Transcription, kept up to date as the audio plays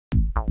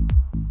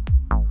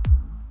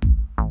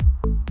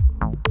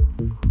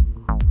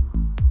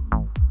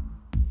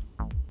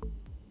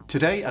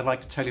Today I'd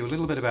like to tell you a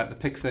little bit about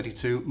the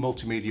PIC32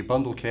 Multimedia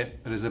Bundle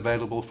Kit that is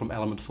available from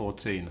Element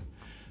 14.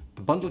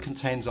 The bundle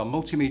contains our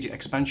Multimedia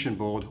Expansion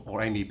Board,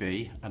 or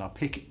MEB, and our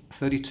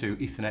PIC32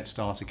 Ethernet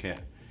Starter Kit.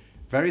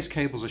 Various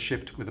cables are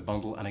shipped with the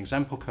bundle and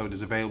example code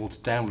is available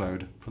to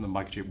download from the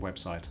Microchip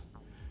website.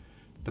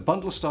 The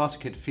bundle starter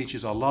kit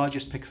features our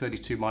largest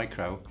PIC32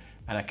 micro,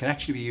 and it can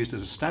actually be used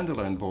as a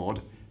standalone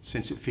board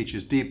since it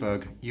features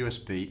debug,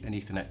 USB and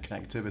Ethernet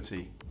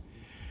connectivity.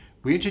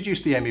 We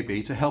introduced the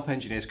MEB to help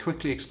engineers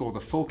quickly explore the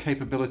full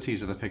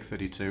capabilities of the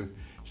PIC32,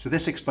 so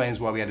this explains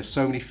why we added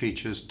so many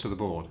features to the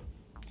board.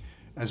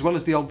 As well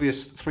as the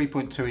obvious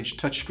 3.2-inch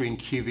touchscreen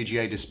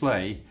QVGA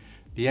display,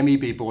 the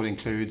MEB board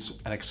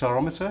includes an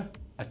accelerometer,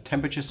 a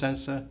temperature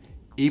sensor,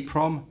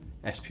 EEPROM,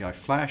 SPI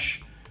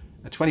flash,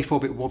 a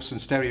 24-bit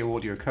Wolfson stereo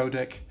audio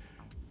codec,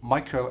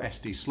 micro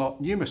SD slot,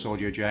 numerous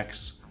audio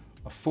jacks,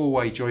 a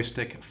 4-way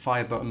joystick,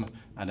 fire button,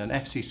 and an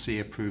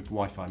FCC-approved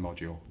Wi-Fi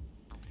module.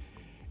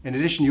 In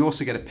addition, you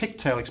also get a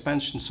PICtail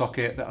expansion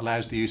socket that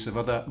allows the use of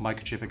other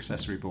Microchip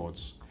accessory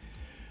boards.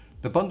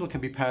 The bundle can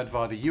be powered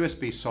via the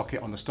USB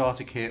socket on the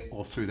starter kit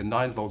or through the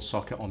 9-volt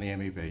socket on the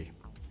MEB.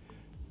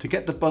 To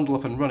get the bundle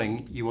up and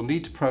running, you will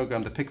need to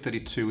program the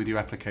PIC32 with your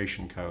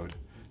application code.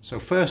 So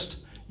first,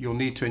 you'll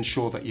need to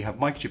ensure that you have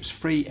Microchip's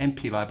free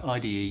MPLAB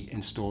IDE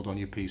installed on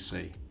your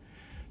PC.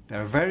 There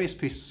are various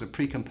pieces of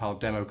pre-compiled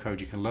demo code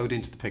you can load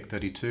into the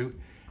PIC32.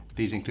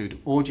 These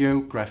include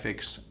audio,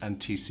 graphics, and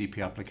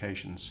TCP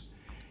applications.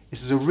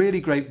 This is a really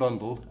great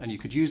bundle, and you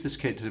could use this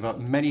kit to develop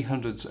many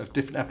hundreds of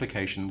different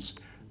applications,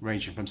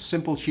 ranging from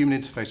simple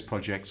human interface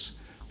projects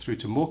through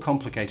to more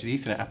complicated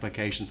Ethernet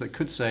applications that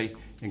could, say,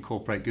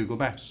 incorporate Google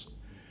Maps.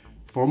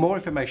 For more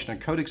information on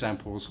code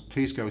examples,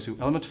 please go to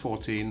Element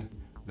 14,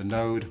 the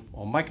Node,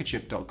 or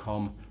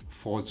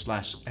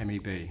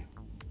microchip.com/MEB.